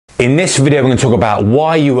In this video, we're going to talk about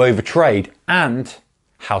why you overtrade and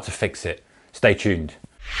how to fix it. Stay tuned.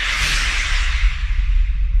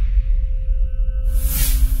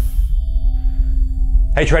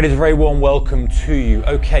 Hey traders, a very warm welcome to you.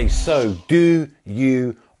 Okay, so do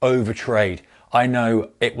you overtrade? I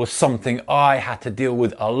know it was something I had to deal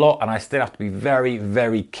with a lot, and I still have to be very,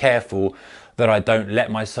 very careful that I don't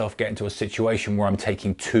let myself get into a situation where I'm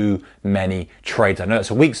taking too many trades. I know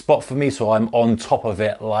it's a weak spot for me, so I'm on top of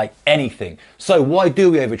it like anything. So why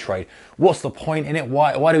do we overtrade? What's the point in it?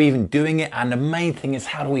 Why are we even doing it? And the main thing is,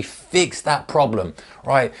 how do we fix that problem,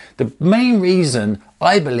 right? The main reason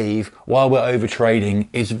I believe why we're overtrading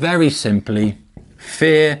is very simply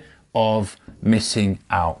fear of missing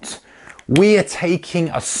out. We are taking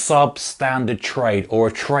a substandard trade, or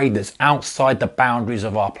a trade that's outside the boundaries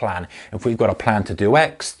of our plan. If we've got a plan to do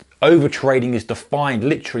X, overtrading is defined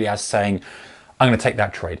literally as saying, I'm going to take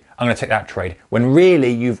that trade, I'm going to take that trade, when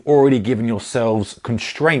really you've already given yourselves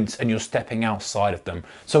constraints and you're stepping outside of them.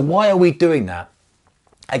 So why are we doing that?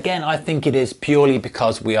 Again, I think it is purely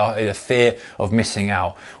because we are in a fear of missing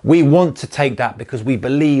out. We want to take that because we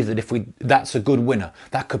believe that that's a good winner.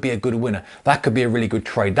 That could be a good winner. That could be a really good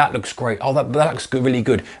trade. That looks great. Oh, that looks good, really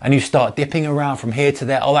good. And you start dipping around from here to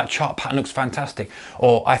there. Oh, that chart pattern looks fantastic.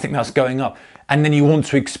 Or I think that's going up. And then you want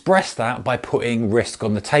to express that by putting risk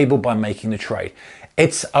on the table, by making the trade.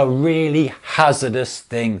 It's a really hazardous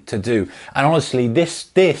thing to do. And honestly, this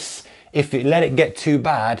if you let it get too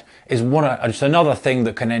bad, is just another thing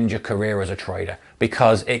that can end your career as a trader,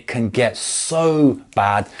 because it can get so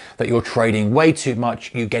bad that you're trading way too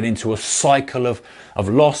much. You get into a cycle of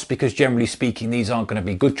loss, because generally speaking, these aren't going to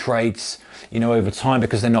be good trades, you know, over time,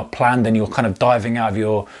 because they're not planned, and you're kind of diving out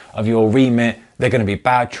of your remit. They're going to be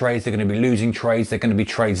bad trades. They're going to be losing trades. They're going to be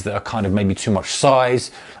trades that are kind of maybe too much size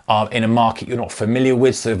in a market you're not familiar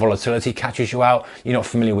with. So volatility catches you out. You're not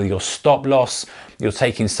familiar with your stop loss. You're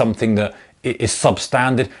taking something that is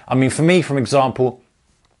substandard. I mean, for me, for example,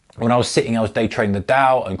 when I was day trading the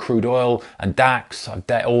Dow and crude oil and DAX all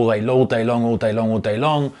day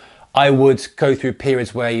long, I would go through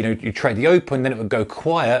periods where, you know, you trade the open, then it would go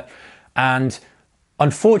quiet, and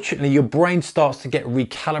unfortunately, your brain starts to get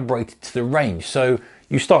recalibrated to the range. So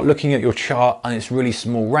you start looking at your chart and it's really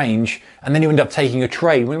small range, and then you end up taking a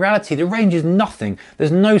trade. When in reality, the range is nothing.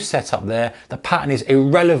 There's no setup there. The pattern is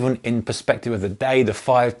irrelevant in perspective of the day, the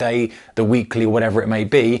 5-day, the weekly, whatever it may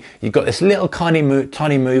be. You've got this little tiny move,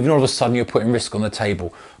 and all of a sudden you're putting risk on the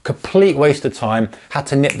table. Complete waste of time. Had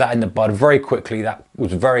to nip that in the bud very quickly. That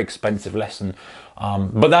was a very expensive lesson.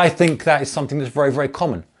 But I think that is something that's very, very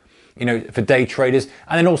common, you know, for day traders,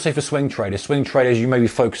 and then also for swing traders. Swing traders, you may be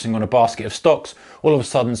focusing on a basket of stocks. All of a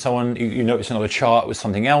sudden, you notice another chart with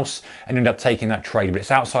something else and you end up taking that trade, but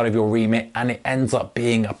it's outside of your remit and it ends up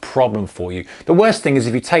being a problem for you. The worst thing is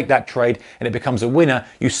if you take that trade and it becomes a winner,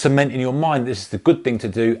 you cement in your mind this is the good thing to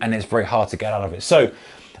do, and it's very hard to get out of it. So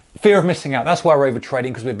fear of missing out, that's why we're overtrading,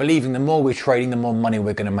 because we're believing the more we're trading, the more money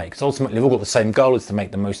we're going to make. So ultimately, we've all got the same goal, is to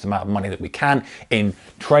make the most amount of money that we can in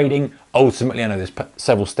trading. Ultimately, I know there's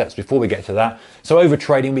several steps before we get to that. So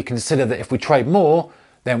overtrading, we consider that if we trade more,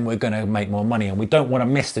 then we're going to make more money, and we don't want to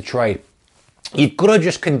miss the trade. You've got to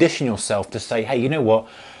just condition yourself to say, hey, you know what?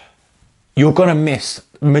 You're going to miss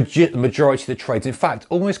the majority of the trades. In fact,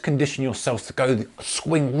 almost condition yourself to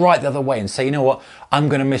swing right the other way and say, you know what? I'm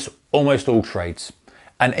going to miss almost all trades.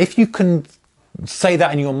 And if you can say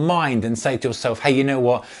that in your mind and say to yourself, hey, you know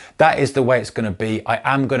what, that is the way it's going to be. I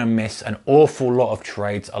am going to miss an awful lot of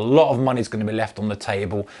trades. A lot of money is going to be left on the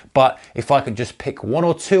table. But if I could just pick one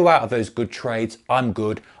or two out of those good trades, I'm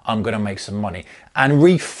good. I'm going to make some money. And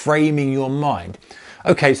reframing your mind.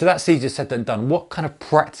 Okay, so that's easier said than done. What kind of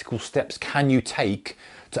practical steps can you take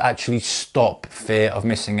to actually stop fear of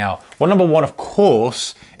missing out? Well, number one, of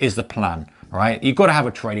course, is the plan. Right? You've got to have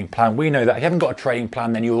a trading plan. We know that. If you haven't got a trading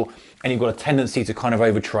plan, then you've got a tendency to kind of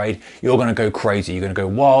overtrade. You're going to go crazy. You're going to go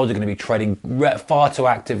wild. You're going to be trading far too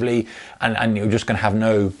actively, and you're just going to have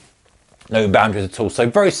no boundaries at all. So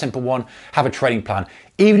very simple one, have a trading plan.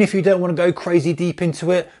 Even if you don't want to go crazy deep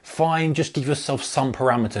into it, fine, just give yourself some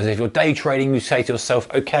parameters. If you're day trading, you say to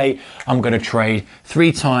yourself, okay, I'm going to trade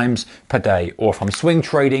 3 times per day. Or if I'm swing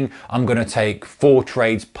trading, I'm going to take 4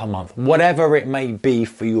 trades per month. Whatever it may be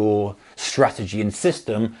for your strategy and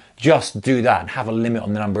system, just do that and have a limit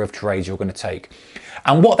on the number of trades you're going to take.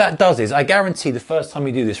 And what that does is, I guarantee the first time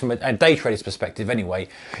you do this, from a day trader's perspective anyway,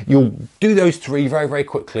 you'll do those 3 very, very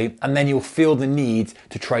quickly, and then you'll feel the need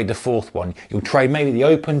to trade the 4th one. You'll trade maybe the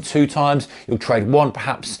open 2 times, you'll trade 1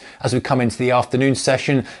 perhaps as we come into the afternoon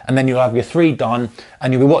session, and then you'll have your 3 done,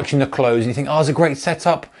 and you'll be watching the close and you think, oh, it's a great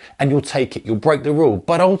setup, and you'll take it, you'll break the rule.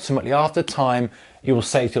 But ultimately, after time, you will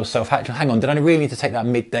say to yourself, hang on, did I really need to take that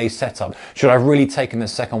midday setup? Should I have really taken the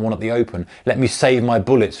second one at the open? Let me save my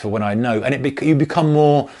bullets for when I know. And you become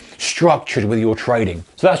more structured with your trading.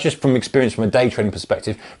 So that's just from experience from a day trading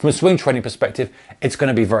perspective. From a swing trading perspective, it's going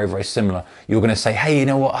to be very, very similar. You're going to say, hey, you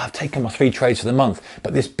know what? I've taken my 3 trades for the month,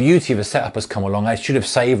 but this beauty of a setup has come along. I should have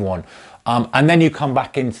saved one. And then you come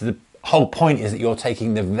back into the whole point is that you're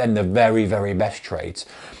taking the very, very best trades,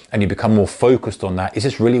 and you become more focused on that. Is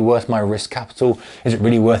this really worth my risk capital? Is it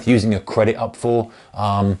really worth using a credit up for?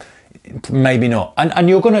 Maybe not. And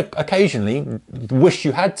you're going to occasionally wish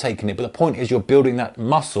you had taken it, but the point is you're building that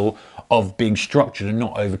muscle of being structured and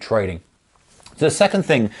not over trading. So the second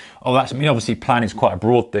thing, obviously plan is quite a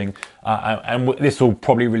broad thing, and this will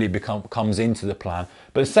probably really comes into the plan.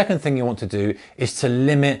 But the second thing you want to do is to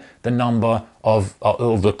limit the number of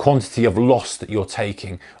the quantity of loss that you're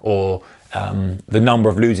taking, or the number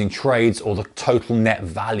of losing trades, or the total net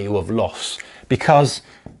value of loss. Because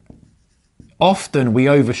often we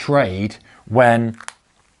overtrade when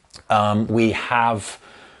we have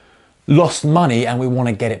lost money and we want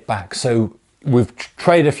to get it back. So we've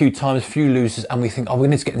traded a few times, a few losers, and we think, oh, we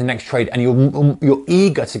need to get to the next trade. And you're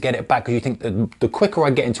eager to get it back because you think that the quicker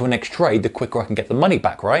I get into a next trade, the quicker I can get the money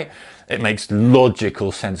back, right? It makes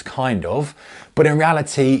logical sense, kind of. But in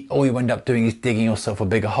reality, all you end up doing is digging yourself a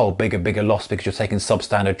bigger hole, bigger loss, because you're taking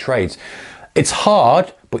substandard trades. It's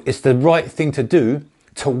hard, but it's the right thing to do,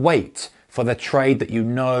 to wait for the trade that you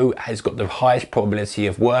know has got the highest probability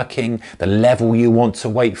of working, the level you want to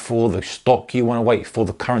wait for, the stock you want to wait for,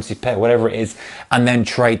 the currency pair, whatever it is, and then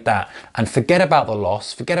trade that. And forget about the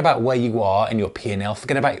loss, forget about where you are in your P&L,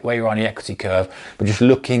 forget about where you are on the equity curve, but just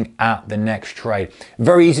looking at the next trade.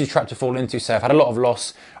 Very easy trap to fall into. Say, I've had a lot of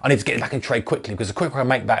loss, I need to get back in trade quickly, because the quicker I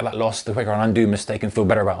make back that loss, the quicker I undo a mistake and feel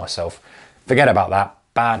better about myself. Forget about that.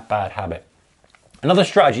 Bad habit. Another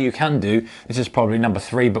strategy you can do, this is probably number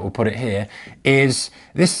 3, but we'll put it here, is,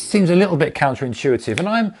 this seems a little bit counterintuitive, and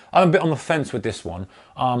I'm a bit on the fence with this one,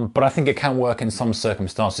 but I think it can work in some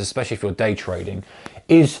circumstances, especially if you're day trading,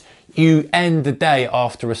 is you end the day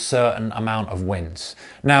after a certain amount of wins.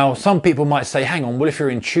 Now, some people might say, hang on, well, if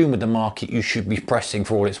you're in tune with the market, you should be pressing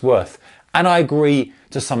for all it's worth. And I agree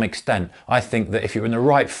to some extent. I think that if you're in the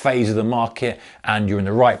right phase of the market and you're in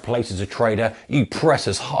the right place as a trader, you press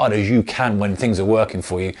as hard as you can when things are working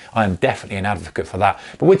for you. I am definitely an advocate for that.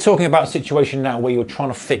 But we're talking about a situation now where you're trying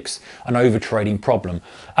to fix an overtrading problem.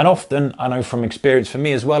 And often, I know from experience for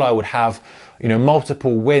me as well, I would have,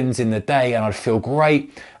 multiple wins in the day and I'd feel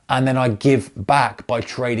great. And then I give back by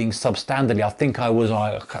trading substandardly. I think I was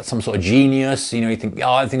some sort of genius. You think,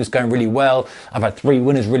 oh, everything's going really well. I've had 3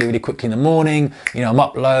 winners really quickly in the morning. I'm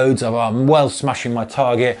up loads. I'm well smashing my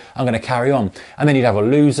target. I'm going to carry on. And then you'd have a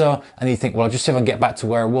loser, and you think, well, I'll just see if I can get back to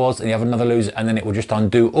where I was. And you have another loser, and then it will just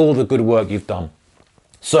undo all the good work you've done.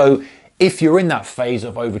 So if you're in that phase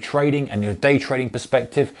of overtrading and your day trading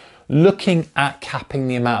perspective, looking at capping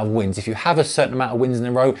the amount of wins. If you have a certain amount of wins in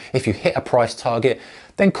a row, if you hit a price target,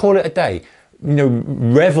 then call it a day.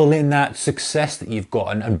 Revel in that success that you've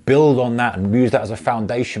got and build on that and use that as a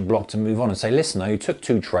foundation block to move on and say, listen, you took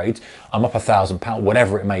 2 trades, I'm up £1,000,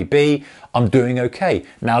 whatever it may be, I'm doing okay.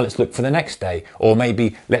 Now let's look for the next day, or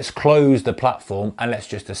maybe let's close the platform and let's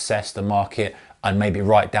just assess the market and maybe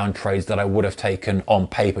write down trades that I would have taken on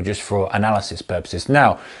paper just for analysis purposes.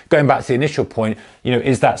 Now, going back to the initial point,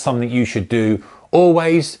 is that something you should do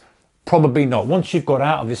always? Probably not. Once you've got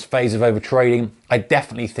out of this phase of overtrading, I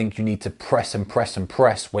definitely think you need to press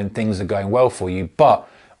when things are going well for you. But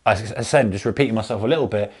as I said, just repeating myself a little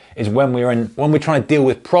bit, is when we're trying to deal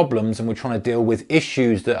with problems and we're trying to deal with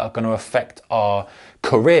issues that are going to affect our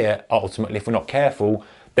career, ultimately, if we're not careful,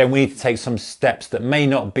 then we need to take some steps that may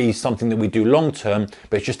not be something that we do long term,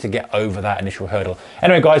 but it's just to get over that initial hurdle.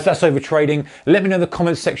 Anyway, guys, that's overtrading. Let me know in the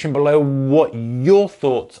comments section below what your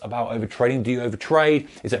thoughts about overtrading. Do you overtrade?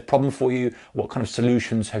 Is it a problem for you? What kind of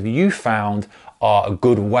solutions have you found are a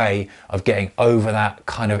good way of getting over that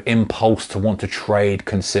kind of impulse to want to trade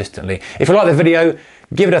consistently? If you like the video,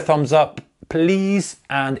 give it a thumbs up, please.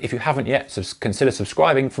 And if you haven't yet, consider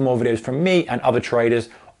subscribing for more videos from me and other traders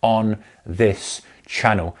on this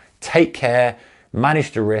channel. Take care,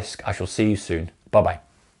 manage the risk. I shall see you soon. Bye-bye.